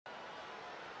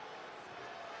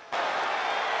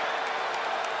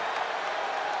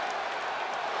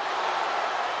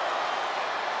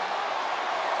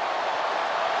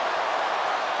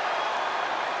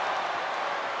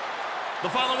The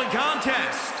following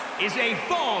contest is a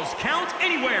Falls Count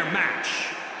Anywhere match.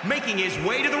 Making his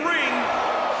way to the ring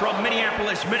from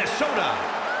Minneapolis, Minnesota,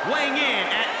 weighing in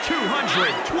at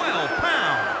 212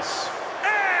 pounds,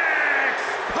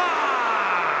 X-Pac!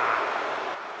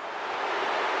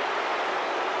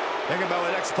 Think about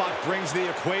what X-Pac brings to the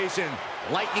equation.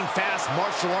 Lightning fast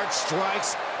martial arts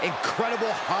strikes,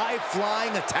 incredible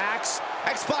high-flying attacks.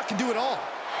 X-Pac can do it all.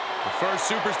 The first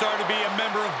superstar to be a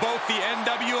member of both the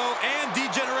NWO and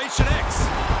D-Generation X.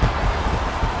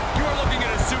 You are looking at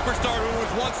a superstar who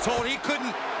was once told he couldn't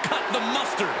cut the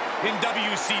mustard in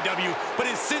WCW, but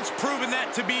has since proven that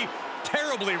to be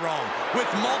terribly wrong with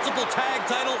multiple tag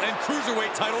title and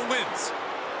cruiserweight title wins.